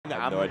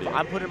have no idea.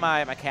 I'm putting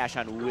my cash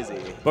on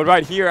Wizzy. But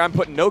right here, I'm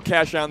putting no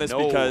cash on this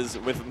because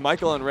with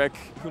Michael and Rick,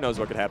 who knows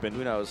what could happen.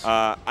 Who knows?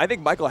 I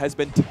think Michael has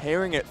been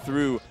tearing it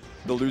through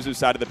the loser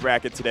side of the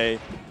bracket today,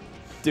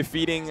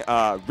 defeating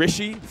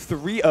Rishi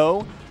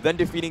 3-0, then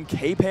defeating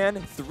K-Pan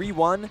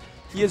 3-1.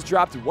 He has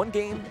dropped one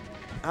game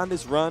on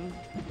this run.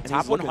 And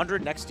Top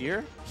 100 next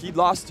year? He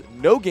lost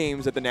no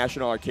games at the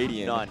National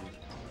Arcadian. None.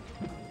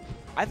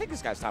 I think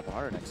this guy's top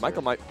 100 next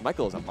year.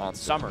 Michael is a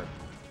monster. Summer.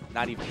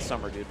 Not even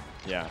summer, dude.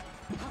 Yeah.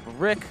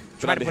 Rick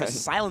trying to put a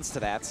silence to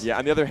that. Yeah,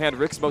 on the other hand,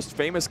 Rick's most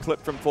famous clip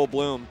from Full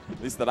Bloom,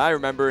 at least that I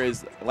remember,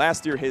 is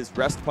last year his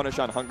rest punish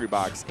on Hungry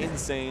Box.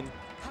 Insane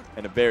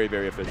and a very,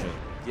 very efficient.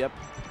 Yep.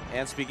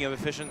 And speaking of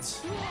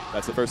efficient,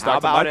 that's the first how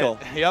stop about to Michael.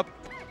 It? Yep.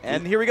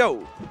 And here we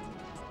go.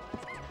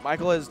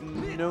 Michael has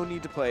no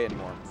need to play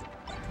anymore.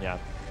 Yeah.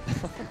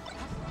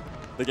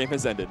 The game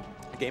has ended.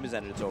 The game has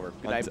ended. It's over.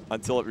 Good night.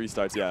 Until it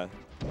restarts, yeah.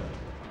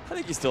 I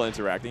think he's still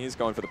interacting. He's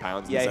going for the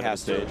pounds. Yeah, he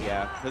has to.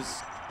 Yeah,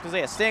 because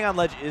yeah, staying on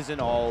ledge isn't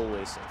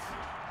always safe.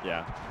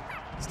 Yeah.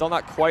 Still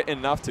not quite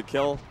enough to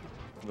kill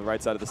from the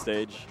right side of the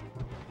stage.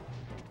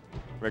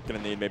 Rick gonna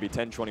need maybe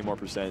 10-20% more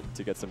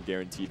to get some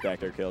guaranteed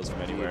back air kills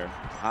from anywhere.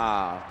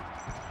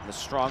 The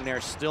strong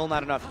nair still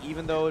not enough,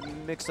 even though it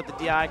mixed up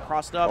the DI,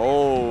 crossed up.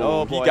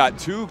 Oh, boy. He got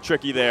too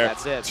tricky there.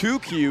 That's it. Too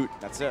cute.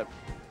 That's it.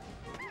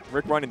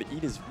 Rick running to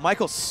eat his...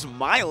 Michael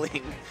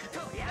smiling.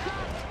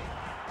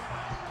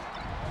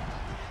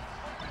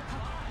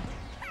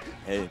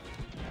 Hey,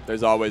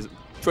 there's always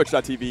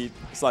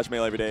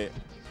twitch.tv/MaileEveryday,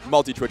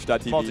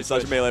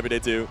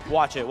 multi-twitch.tv/MaileEveryday too.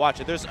 Watch it, watch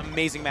it. There's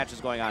amazing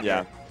matches going on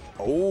here.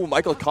 Oh,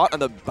 Michael caught on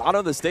the bottom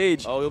of the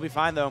stage. Oh, he'll be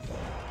fine though.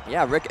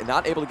 Yeah, Rick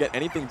not able to get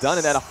anything done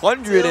in that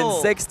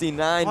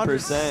 169%.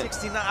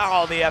 169.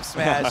 Oh, the F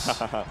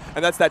smash.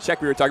 And that's that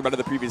check we were talking about in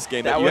the previous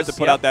game, that you have to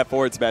put out that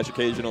forward smash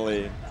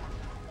occasionally.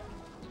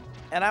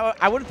 And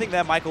I wouldn't think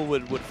that Michael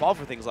would fall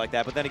for things like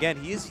that, but then again,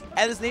 he's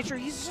at his nature,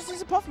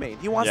 he's a puff main.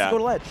 He wants to go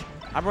to ledge.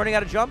 I'm running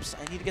out of jumps.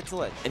 I need to get to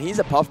ledge. And he's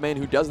a puff main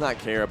who does not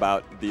care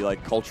about the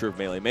culture of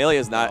Melee. Melee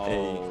is not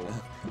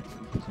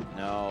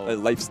a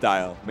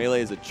lifestyle.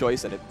 Melee is a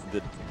choice, and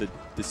the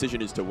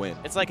decision is to win.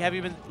 It's like, have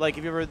you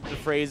ever the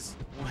phrase,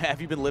 have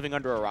you been living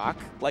under a rock?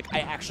 Like, I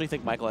actually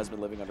think Michael has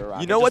been living under a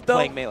rock. You know what, though?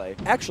 Playing Melee.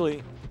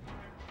 Actually,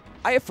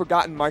 I have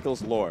forgotten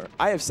Michael's lore.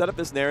 I have set up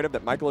this narrative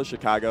that Michael is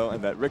Chicago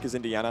and that Rick is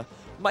Indiana.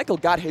 Michael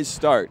got his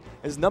start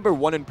as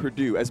 #1 in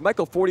Purdue, as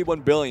Michael 41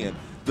 billion,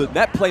 the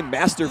net play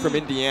master from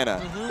Indiana.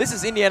 This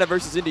is Indiana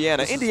versus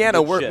Indiana. Indiana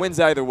wins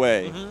either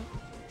way.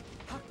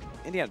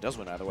 Indiana does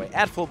win either way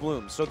at Full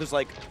Bloom, so there's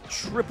like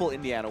triple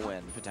Indiana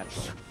win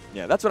potential.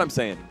 Yeah, that's what I'm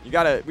saying.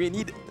 We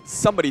need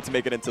somebody to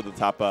make it into the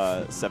top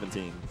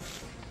 17.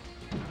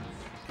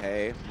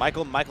 Okay,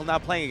 Michael now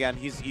playing again.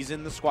 He's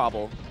in the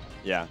squabble.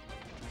 Yeah,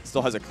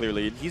 still has a clear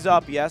lead. He's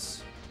up,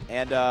 yes,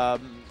 and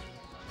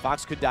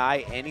Fox could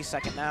die any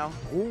second now.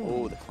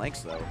 Oh, the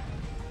clanks though.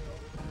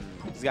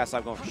 He's got to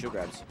stop going for shoe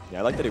grabs. Yeah,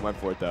 I like that he went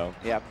for it though.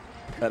 Yep.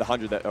 At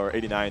 100 or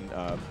 89,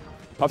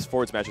 Puff's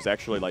forward smash is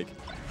actually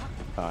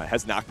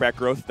has knockback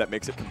growth that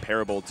makes it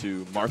comparable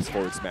to Marth's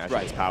forward smash.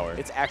 Right. Its power.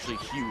 It's actually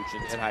huge.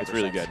 It's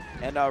really good.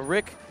 And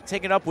Rick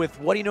taking up with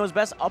what he knows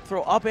best: up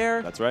throw, up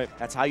air. That's right.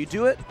 That's how you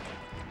do it.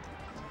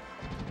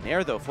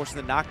 Nair though, forcing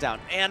the knockdown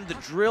and the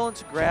drill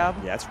into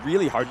grab. Yeah, it's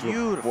really hard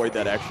to avoid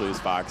that actually as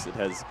Fox.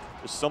 There's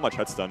so much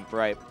hut stun.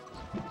 Right.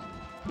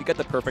 You get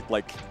the perfect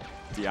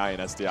DI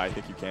and SDI. I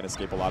think you can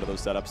escape a lot of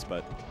those setups,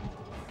 but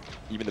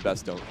even the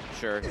best don't.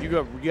 Sure. You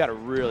got to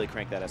really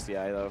crank that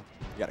SDI though.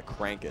 You got to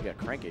crank it. You got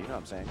to crank it. You know what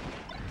I'm saying?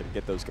 Got to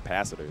get those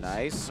capacitors.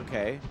 Nice.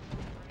 Okay.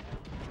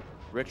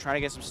 Rick trying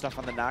to get some stuff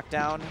on the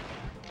knockdown.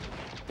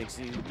 Thinks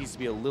he needs to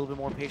be a little bit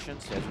more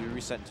patient as we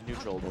reset into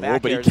neutral.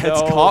 But he gets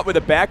caught with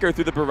a back air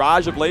through the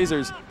barrage of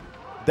lasers.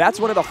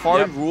 That's one of the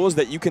hard rules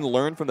that you can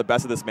learn from the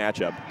best of this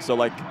matchup. So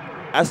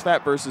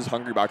SFAT versus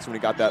Hungrybox when he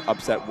got that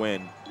upset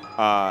win.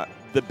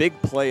 The big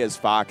play as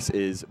Fox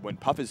is when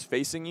Puff is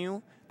facing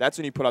you, that's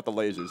when you put out the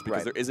lasers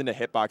because there isn't a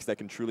hitbox that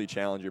can truly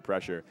challenge your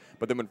pressure.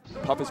 But then when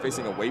Puff is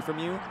facing away from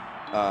you,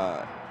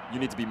 you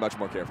need to be much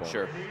more careful.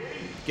 Sure.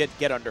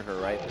 Get under her,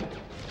 right?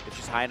 If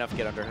she's high enough,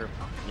 get under her.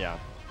 Yeah.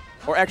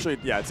 Or actually,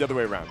 yeah, it's the other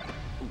way around.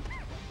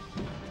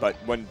 But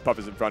when Puff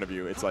is in front of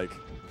you, it's like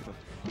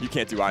you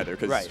can't do either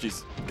because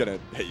she's going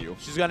to hit you.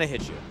 She's going to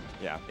hit you.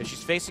 Yeah. If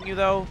she's facing you,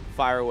 though,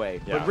 fire away.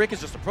 Yeah. But Rick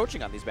is just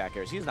approaching on these back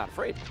airs. He's not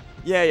afraid.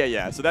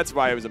 Yeah. So that's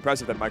why it was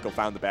impressive that Michael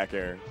found the back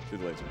air through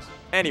the lasers.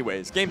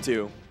 Anyways, game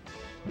 2.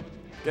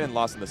 Getting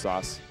lost in the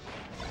sauce.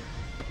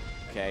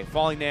 Okay,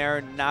 falling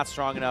there, not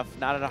strong enough,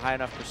 not at a high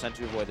enough percent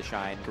to avoid the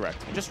shine. Correct.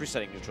 Just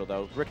resetting neutral,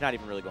 though. Rick not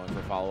even really going for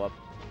a follow-up.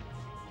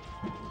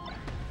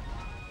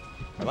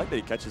 I like that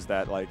he catches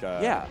that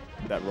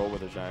that roll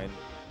with a shine.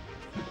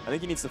 I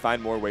think he needs to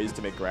find more ways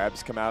to make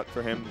grabs come out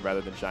for him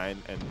rather than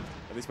shine, and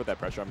at least put that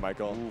pressure on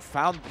Michael. Ooh,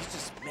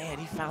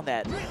 he found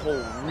that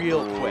hole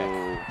real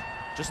quick.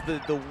 Just the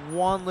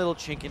one little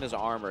chink in his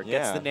armor.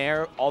 Gets the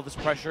nair, all this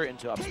pressure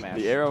into up smash.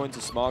 The arrow into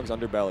Smog's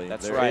underbelly.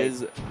 That's right.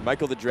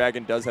 Michael the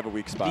Dragon does have a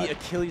weak spot. The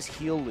Achilles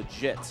heel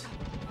legit.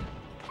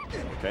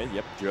 Okay,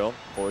 yep, drill,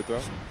 forward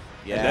throw.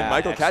 Yeah, and then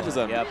Michael catches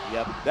him. Yep.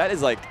 That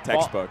is like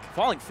textbook.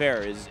 Falling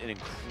fair is an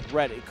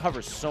incredible. It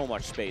covers so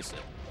much space.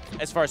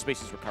 As far as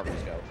spaces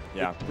recoveries go.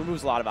 Yeah. It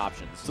removes a lot of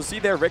options. So see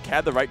there, Rick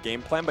had the right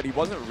game plan, but he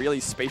wasn't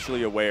really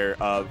spatially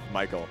aware of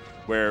Michael,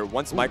 where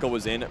once Michael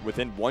was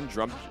within one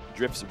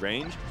drift's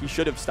range, he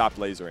should have stopped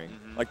lasering.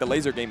 Like, the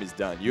laser game is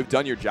done. You've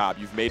done your job.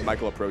 You've made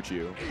Michael approach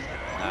you.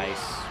 Nice.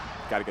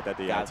 Got to get that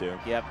DI too.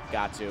 Yep,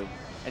 got to.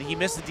 And he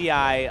missed the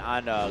DI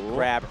on a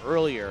grab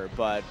earlier,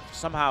 but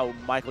somehow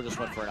Michael just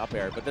went for an up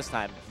air, but this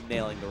time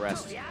nailing the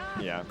rest.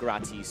 Yeah.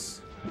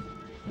 Gratis.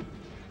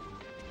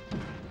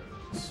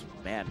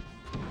 Man.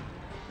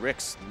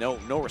 Rick's no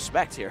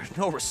respect here.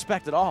 No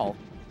respect at all.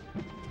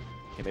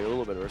 Okay, maybe a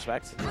little bit of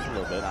respect. Just a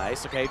little bit.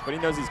 Nice, okay. But he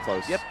knows he's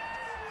close. Yep.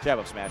 Jab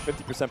up smash.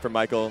 50% for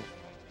Michael.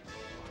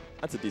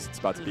 That's a decent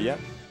spot to be at.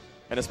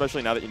 And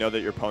especially now that you know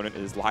that your opponent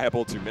is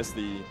liable to miss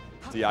the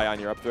DI on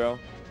your up throw.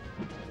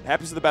 It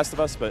happens to the best of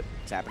us, but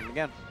It's happening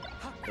again.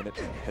 and it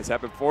has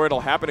happened before.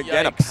 It'll happen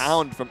again. A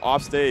pound from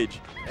off stage.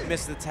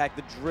 Missed the tech,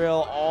 the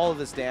drill, all of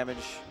this damage.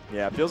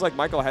 Yeah, it feels like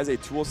Michael has a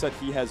tool set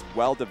he has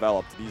well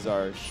developed. These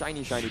are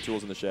shiny, shiny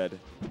tools in the shed.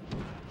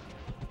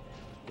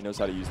 He knows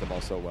how to use them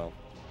all so well.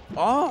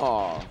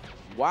 Oh,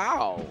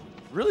 wow.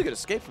 Really good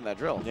escape from that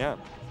drill. Yeah.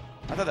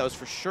 I thought that was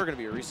for sure going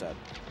to be a reset.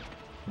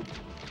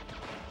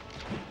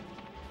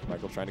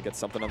 Michael trying to get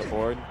something on the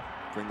board,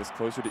 bring this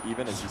closer to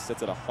even as he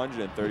sits at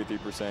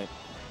 133%.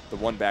 The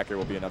one backer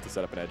will be enough to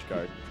set up an edge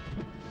card.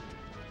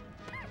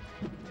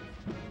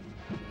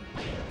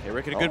 Okay,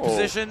 Rick in a good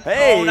position.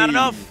 Hey! Oh, not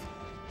enough.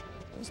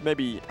 That was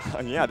maybe,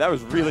 yeah, that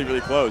was really,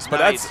 really close. But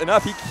Nice. that's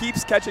enough. He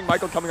keeps catching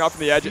Michael coming off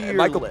from the edge, and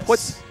Michael Fearless.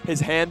 puts his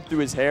hand through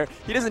his hair.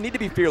 He doesn't need to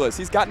be fearless.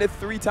 He's gotten it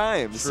 3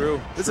 times. True.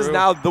 This is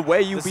now the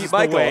way you This beat is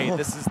Michael. The way.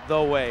 This is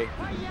the way.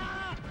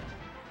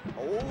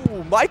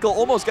 Oh, Michael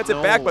almost gets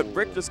it back, but No.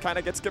 Rick just kind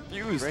of gets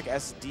confused. Rick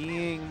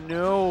SDing,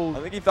 no. I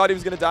think he thought he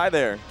was going to die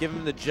there. Give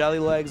him the jelly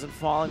legs and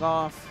falling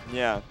off.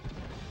 Yeah.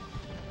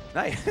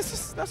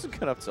 Nice. That's a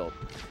good up tilt.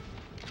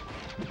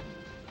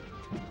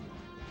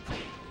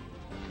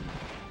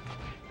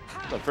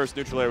 The first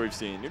neutral air we've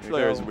seen. Neutral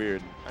air is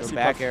weird. I Go see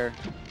back Puff- air.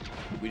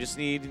 We just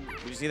need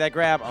that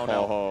grab. Oh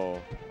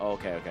no. Oh.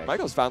 Okay.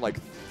 Michael's found like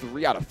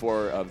 3 out of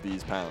 4 of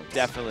these pounds.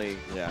 Definitely.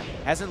 Yeah.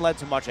 Hasn't led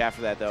to much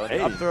after that though. And Hey.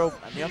 the up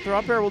throw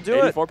up air will do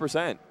it.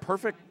 84%.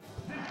 Perfect.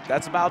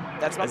 That's about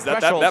the Is that,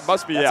 threshold. that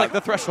must be That's yeah, like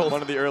the threshold.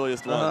 One of the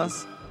earliest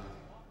ones.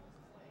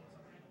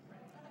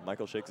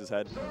 Michael shakes his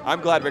head.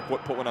 I'm glad Rick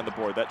put one on the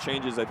board. That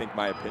changes, I think,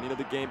 my opinion of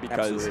the game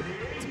because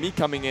Absolutely. to me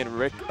coming in,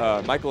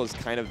 Michael is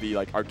kind of the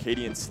like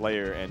Arcadian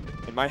Slayer, and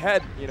in my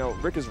head, you know,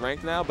 Rick is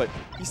ranked now, but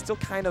he's still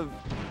kind of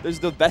there's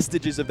the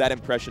vestiges of that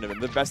impression of him,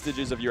 the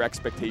vestiges of your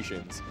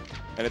expectations,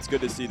 and it's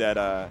good to see that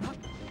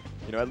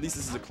you know, at least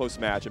this is a close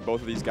match, and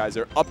both of these guys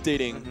are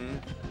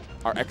updating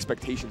our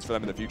expectations for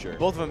them in the future.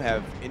 Both of them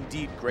have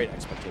indeed great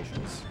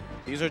expectations.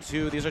 These are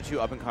two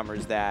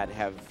up-and-comers that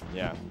have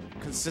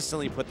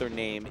consistently put their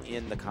name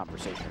in the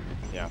conversation.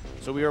 Yeah.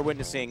 So we are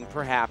witnessing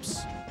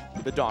perhaps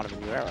the dawn of a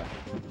new era.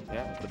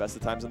 Yeah, the best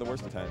of times and the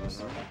worst of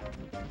times.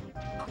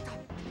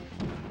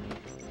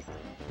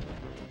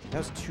 That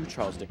was 2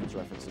 Charles Dickens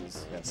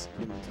references. Yes.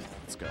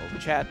 Let's go.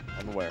 Chat.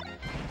 I'm aware.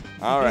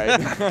 All right.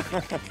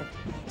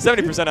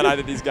 70% on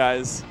either of these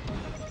guys.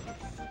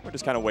 We're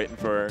just kind of waiting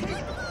for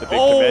the big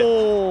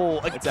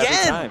commit. It's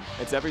every time.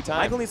 It's every time.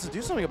 Michael needs to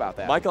do something about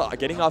that. Michael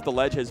getting off the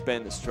ledge has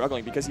been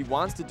struggling because he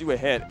wants to do a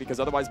hit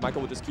because otherwise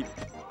Michael will just keep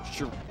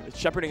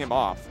shepherding him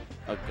off.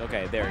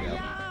 Okay, there you go.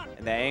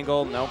 And the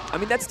angle, nope. I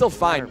mean, that's still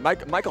fine.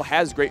 Michael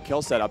has great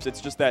kill setups.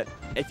 It's just that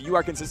if you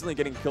are consistently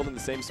getting killed in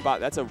the same spot,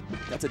 that's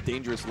a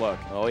dangerous look.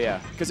 Oh,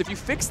 yeah. Because if you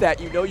fix that,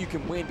 you know you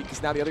can win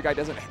because now the other guy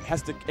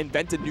has to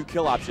invent a new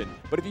kill option.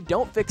 But if you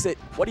don't fix it,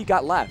 what do you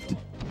got left?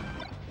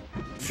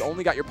 You've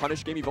only got your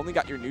punish game, you've only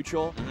got your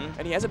neutral,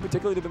 and he hasn't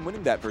particularly been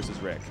winning that versus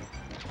Rick.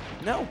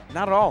 No,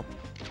 not at all.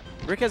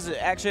 Rick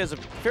actually has a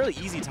fairly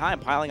easy time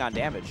piling on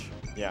damage.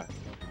 Yeah.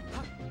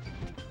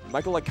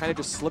 Michael like kind of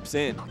just slips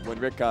in when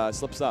Rick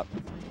slips up.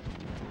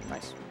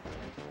 Nice.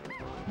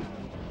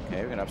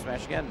 Okay, we're gonna up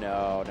smash again.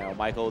 No,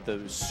 Michael with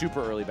the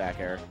super early back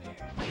air.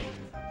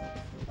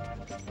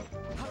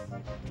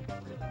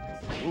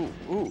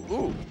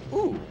 Ooh.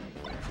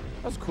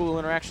 That was a cool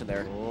interaction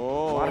there.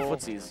 Oh. A lot of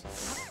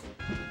footsies.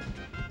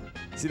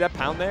 See that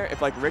pound there?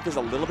 If like Rick is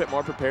a little bit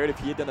more prepared, if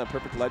he had done a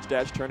perfect ledge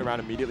dash, turn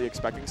around immediately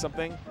expecting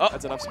something,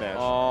 that's an up smash.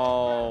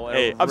 Oh,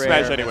 hey, up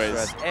smash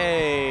anyways.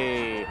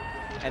 Hey.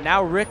 And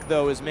now Rick,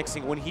 though, is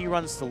mixing when he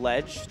runs to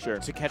ledge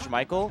to catch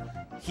Michael.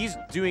 He's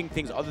doing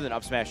things other than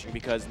up smashing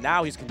because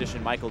now he's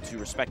conditioned Michael to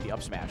respect the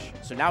up smash.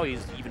 So now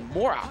he's even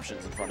more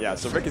options in front of him. Yeah,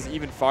 so Rick is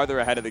even farther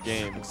ahead of the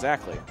game.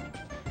 Exactly.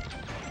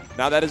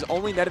 Now that has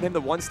only netted him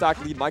the 1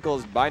 stock lead. Michael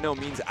is by no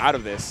means out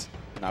of this.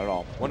 Not at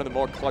all. One of the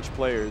more clutch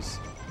players.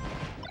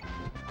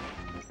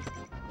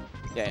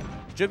 Yeah,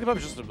 Jigglypuff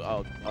is just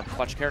a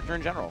clutch character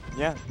in general.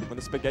 Yeah, when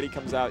the spaghetti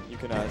comes out, you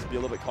can be a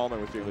little bit calmer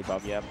with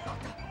Jigglypuff. Yep.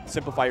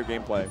 Simplify your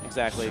gameplay.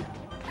 Exactly.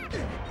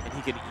 And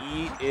he can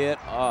eat it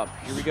up.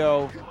 Here we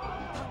go.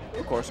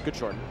 Of course, good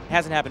shorten.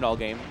 Hasn't happened all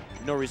game.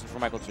 No reason for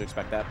Michael to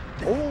expect that.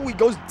 Oh, he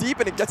goes deep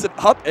and it gets it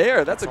up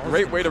air. That's a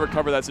great way to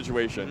recover that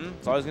situation.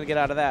 It's always going to get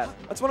out of that.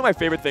 That's one of my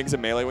favorite things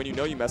in Melee, when you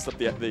know you messed up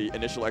the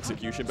initial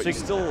execution, but you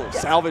still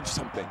salvage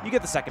something. You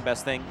get the second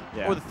best thing,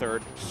 or the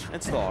third.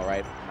 It's still all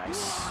right.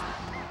 Nice.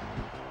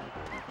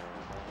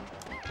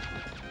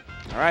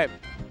 All right.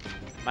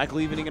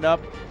 Michael evening it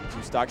up.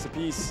 2 stocks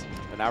apiece.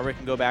 And now Rick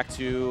can go back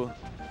to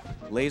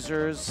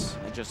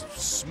lasers and just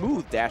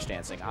smooth dash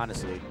dancing,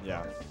 honestly.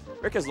 Yeah.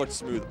 Rick has looked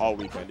smooth all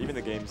weekend. Even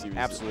the games he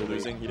was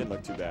losing, he didn't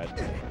look too bad.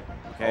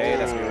 Okay,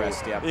 that's a good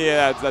rest, yeah.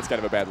 Yeah, that's kind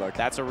of a bad look.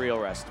 That's a real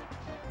rest.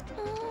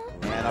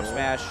 And up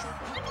smash.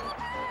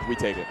 We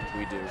take it.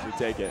 We do. We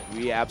take it.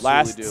 We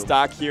absolutely do. Last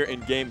stock here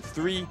in game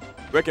 3.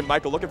 Rick and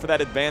Michael looking for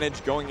that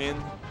advantage going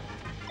in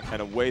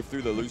and away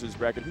through the loser's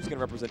bracket. Who's going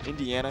to represent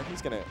Indiana?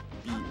 He's going to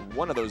be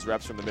one of those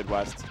reps from the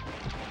Midwest.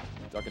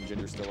 Duck and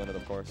Ginger still in it,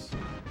 of course.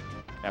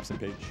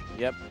 Absent Page.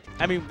 Yep.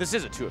 I mean, this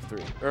is a 2 of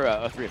 3, or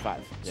a 3 of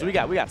 5. So we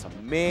got some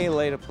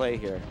melee to play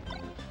here.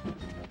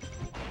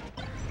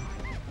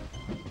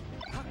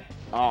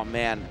 Oh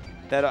man,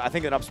 that I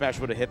think an up smash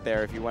would have hit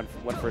there if you went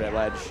for that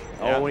ledge.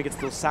 Yeah. Oh, when he gets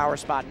to the sour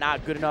spot,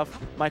 not good enough.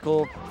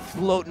 Michael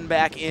floating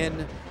back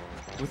in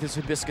with his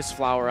hibiscus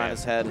flower on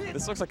his head.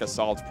 This looks like a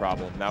solved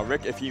problem. Now,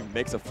 Rick, if he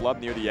makes a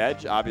flub near the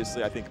edge,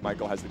 obviously I think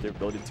Michael has the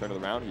capability to turn it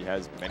around. He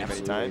has many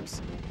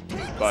times.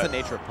 That's the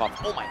nature of Puff.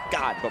 Oh my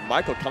God. But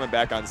Michael coming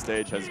back on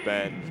stage has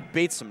been...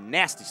 Baits some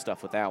nasty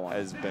stuff with that one.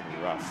 Has been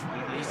rough.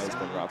 Has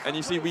been rough. And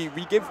you see, we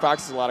give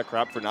Foxes a lot of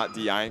crap for not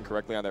DIing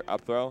correctly on their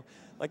up throw.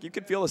 Like, you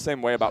could feel the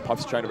same way about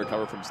Puffs trying to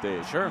recover from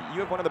stage. Sure. You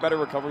have one of the better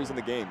recoveries in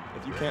the game.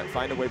 If you can't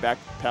find a way back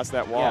past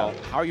that wall...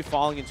 Yeah. How are you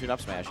falling into an up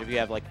smash if you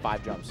have, like,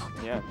 5 jumps?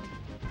 Yeah.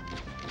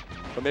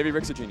 But maybe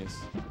Rick's a genius.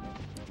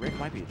 Rick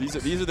might be. These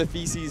are the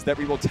theses that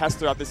we will test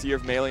throughout this year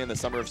of Melee and the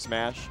summer of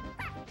Smash.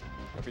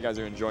 Hope you guys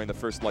are enjoying the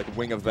first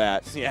wing of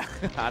that. Yeah,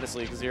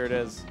 honestly, because here it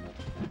is.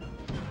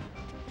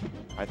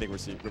 I think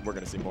we're going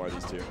to see more of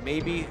these two.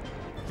 Maybe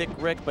thick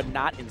Rick, but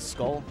not in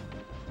Skull.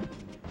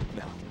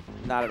 No,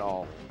 not at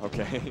all.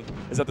 Okay,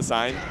 is that the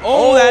sign?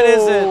 Oh, that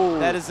is it.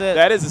 That is it.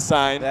 That is a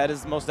sign. That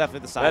is most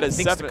definitely the sign. That is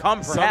things to come,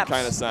 perhaps. Some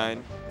kind of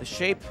sign. The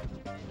shape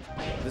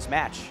of this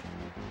match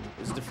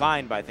is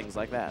defined by things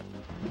like that.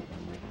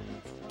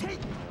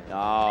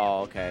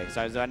 Oh, okay.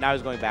 So now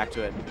he's going back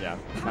to it. Yeah.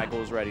 Michael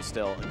was ready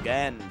still.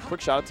 Again. Quick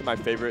shout out to my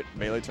favorite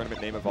Melee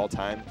tournament name of all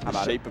time.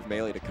 The shape of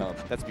Melee to come.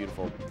 That's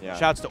beautiful. Yeah.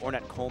 Shouts to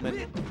Ornette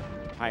Coleman,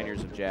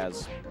 pioneers of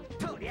jazz.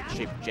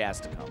 Shape of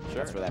jazz to come. Sure.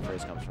 That's where that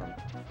phrase comes from.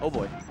 Oh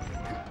boy.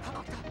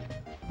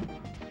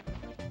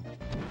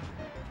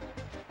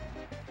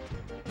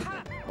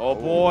 Oh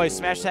boy,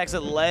 smash attacks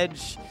at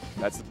ledge.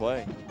 That's the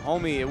play.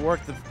 Homie, it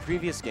worked the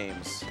previous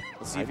games.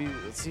 Let's see if you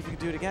can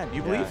do it again. Do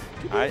you believe?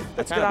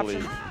 That's a good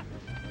option.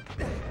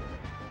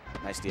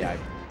 Nice DI.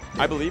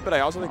 I believe, but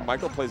I also think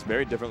Michael plays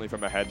very differently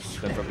from ahead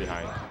than from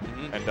behind.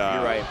 And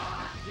you're right.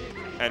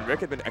 And Rick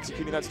had been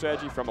executing that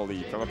strategy from a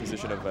lead, from a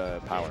position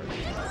of power.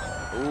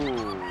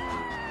 Ooh.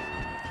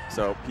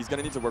 So he's going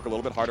to need to work a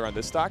little bit harder on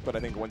this stock, but I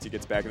think once he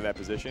gets back into that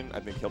position, I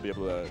think he'll be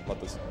able to let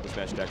the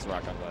smash attacks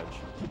rock on ledge.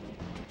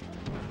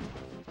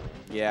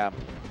 Yeah.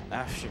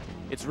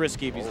 It's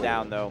risky if he's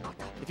down, though.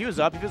 If he was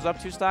up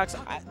 2 stocks,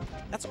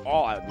 that's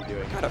all I would be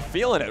doing. Kind of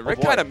feeling it.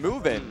 Rick kind of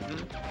moving.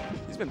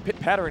 He's been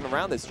pit-pattering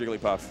around this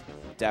Jigglypuff.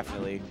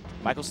 Definitely.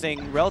 Michael's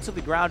staying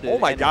relatively grounded. Oh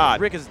my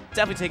God. Rick is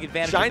definitely taking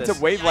advantage Shine of this.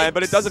 to Waveland,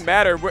 but it doesn't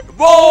matter.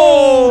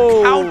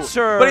 Whoa!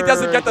 Counter! But he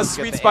doesn't get the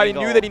sweet spot. He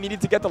knew that he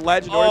needed to get the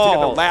ledge in order to get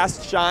the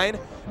last shine.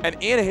 And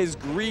in his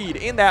greed,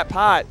 in that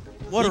pot,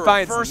 he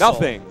finds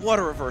nothing. What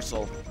a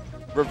reversal.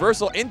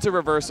 Reversal into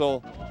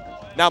reversal.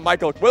 Now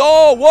Michael,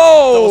 oh,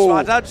 whoa! Double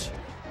spot dodge.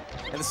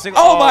 And the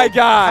single, oh my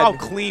God!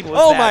 How clean was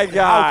that? Oh my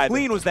God! How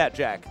clean was that,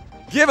 Jack?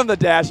 Give him the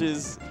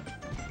dashes.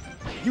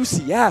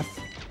 UCF.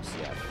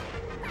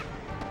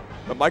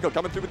 But Michael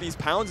coming through with these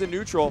pounds in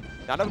neutral,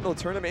 not able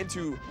to turn him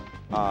into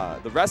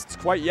the rests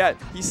quite yet.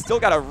 He's still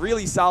got a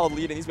really solid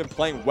lead, and he's been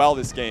playing well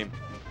this game.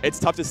 It's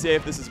tough to say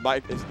if this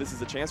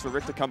is a chance for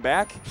Rick to come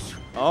back.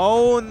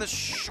 Oh, and the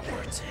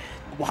short.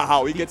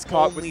 Wow, he gets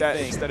caught with that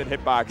extended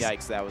hitbox.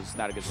 Yikes, that was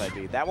not a good side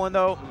B. That one,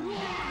 though.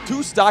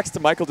 2 stocks to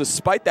Michael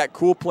despite that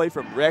cool play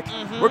from Rick.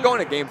 We're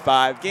going to Game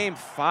 5. Game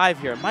 5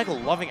 here. Michael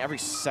loving every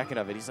second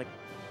of it. He's like,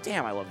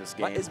 damn, I love this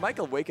game. Is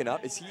Michael waking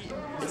up? Is he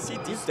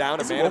deep down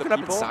a man of the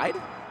people? Is he woken up inside?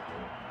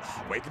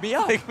 Wake me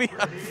up. Wake me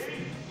up.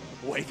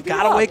 Wake me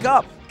Gotta up. wake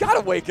up.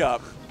 Gotta wake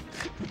up.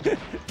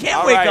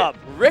 Can't wake up.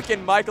 Rick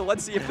and Michael,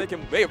 let's see if they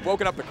can. They have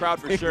woken up the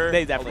crowd for sure.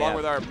 They definitely along have.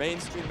 with our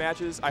mainstream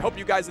matches. I hope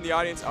you guys in the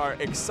audience are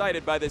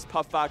excited by this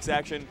Puff Fox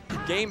action.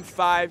 Game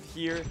 5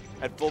 here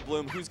at Full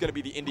Bloom. Who's going to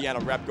be the Indiana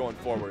rep going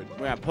forward?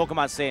 We're on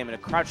Pokemon Stadium in a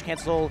crouch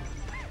cancel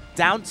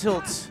down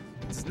tilt.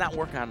 Does not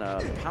work on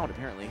a pound,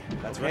 apparently.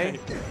 That's right.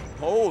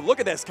 Oh, look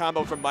at this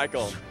combo from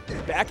Michael.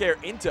 Back air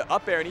into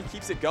up air, and he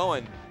keeps it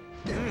going.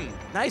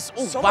 Nice.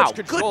 Oh, so wow. much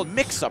control. Good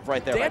mix-up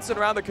right there. Dancing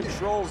around the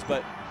controls,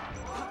 but...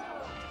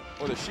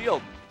 Or the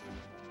shield.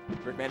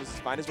 Rick manages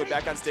to find his way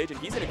back on stage, and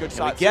he's in a good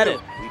shot, we get too. it.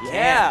 We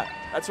yeah,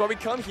 that's why we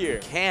come here.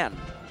 Can.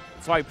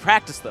 That's why we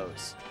practice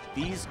those.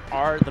 These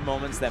are the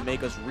moments that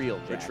make us real,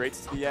 Jack.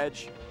 Retreats to the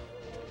edge.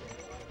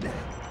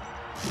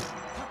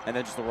 And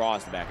then just the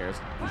rawest back airs.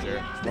 Sure.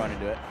 Just run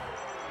into it.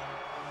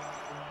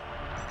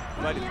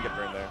 Might even get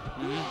burned there.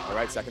 All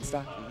right, second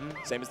stock.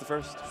 Same as the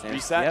first. Same.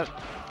 Reset.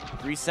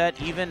 Yep. Reset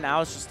even.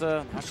 Now it's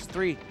just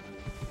three.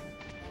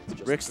 Just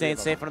Rick three staying of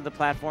them. safe under the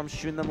platform,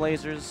 shooting them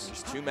lasers.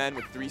 Just 2 men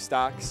with 3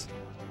 stocks.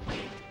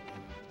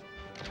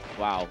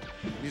 Wow.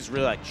 You just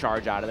really like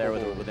charge out of there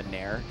with a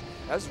nair.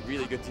 That was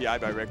really good TI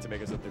by Rick to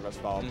make us up the rush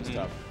follow-up and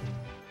stuff.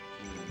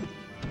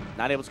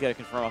 Not able to get a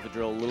confirm off the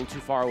drill, a little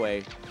too far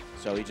away.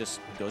 So he just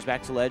goes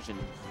back to ledge and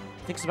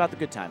thinks about the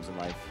good times in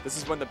life. This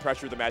is when the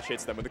pressure of the match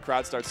hits them, when the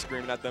crowd starts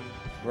screaming at them.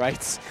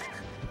 Right.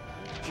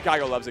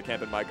 Chicago loves it,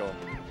 camping Michael.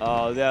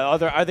 Oh,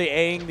 are they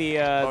A-ing the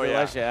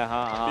ledge? Yeah.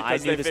 I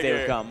knew this day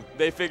would come.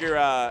 They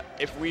figure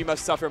if we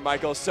must suffer,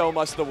 Michael, so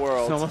must the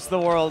world. So must the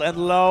world. And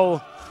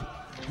low.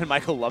 And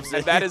Michael loves it.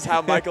 And that is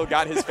how Michael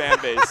got his fan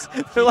base.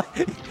 They're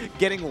like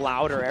getting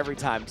louder every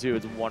time, too.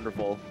 It's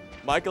wonderful.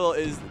 Michael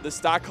is the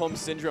Stockholm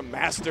Syndrome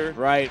master.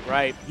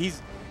 Right.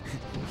 He's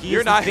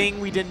You're the not, thing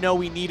we didn't know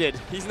we needed.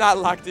 He's not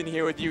locked in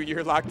here with you.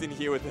 You're locked in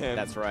here with him.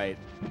 That's right.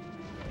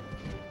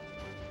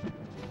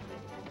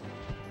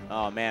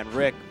 Oh, man,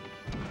 Rick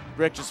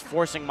just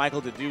forcing Michael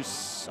to do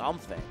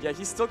something. Yeah,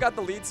 he's still got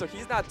the lead, so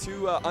he's not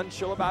too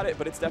unchill about it,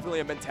 but it's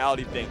definitely a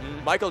mentality thing.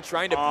 Michael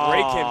trying to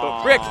break him,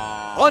 but Rick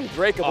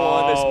unbreakable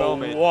in this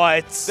moment.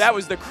 What? That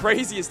was the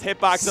craziest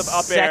hitbox of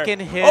up air.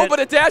 Second hit. Oh,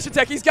 but a dash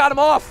attack. He's got him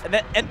off.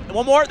 And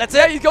one more. That's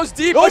Yeah, it. he goes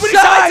deep. Oh, Oh, but he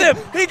shine! sides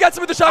him. He gets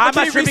him with the shot. I'm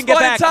Can not he sure if he respawn can get in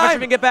back. I'm not sure time?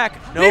 if he can get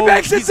back. No, He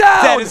makes it he's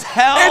down. dead as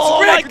hell. It's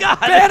Oh, Rick my God.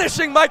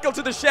 banishing Michael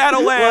to the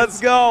Shadowlands. Let's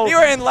go.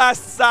 Here in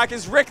last stock,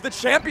 is Rick the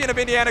champion of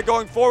Indiana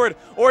going forward,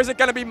 or is it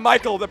going to be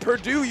Michael, the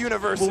Purdue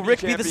University Will Rick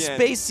champion? be the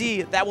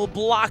spacey that will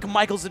block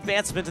Michael's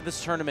advancement in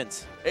this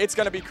tournament? It's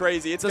going to be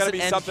crazy. It's going to Doesn't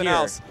be end something here.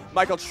 else.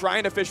 Michael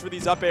trying to fish for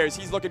these up airs.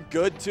 He's looking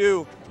good,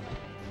 too.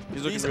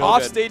 These real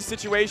offstage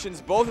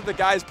situations, both of the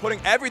guys putting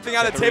everything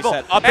on the table.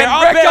 Reset. Up and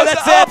air, Rick goes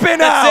that's up it.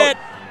 and That's out. it.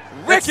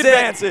 Rick That's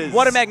advances. It.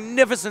 What a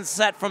magnificent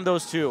set from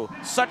those two.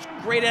 Such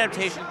great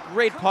adaptation,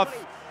 great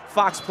puff,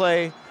 Fox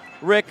play.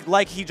 Rick,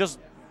 like he just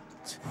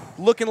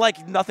looking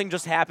like nothing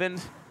just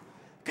happened.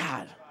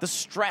 God, the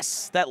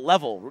stress, that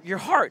level, your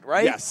heart,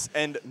 right? Yes,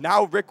 and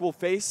now Rick will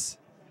face,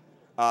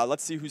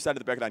 let's see whose side of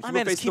the bracket on. He will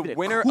man is face the keeping it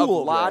winner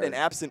cool of Lod there. and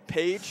Absent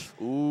Page.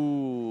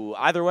 Ooh,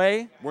 either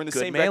way, We're in the good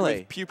same melee. bracket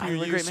with Pew Pew Either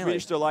way, U, great melee.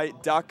 Swedish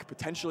Delight, Duck,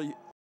 potentially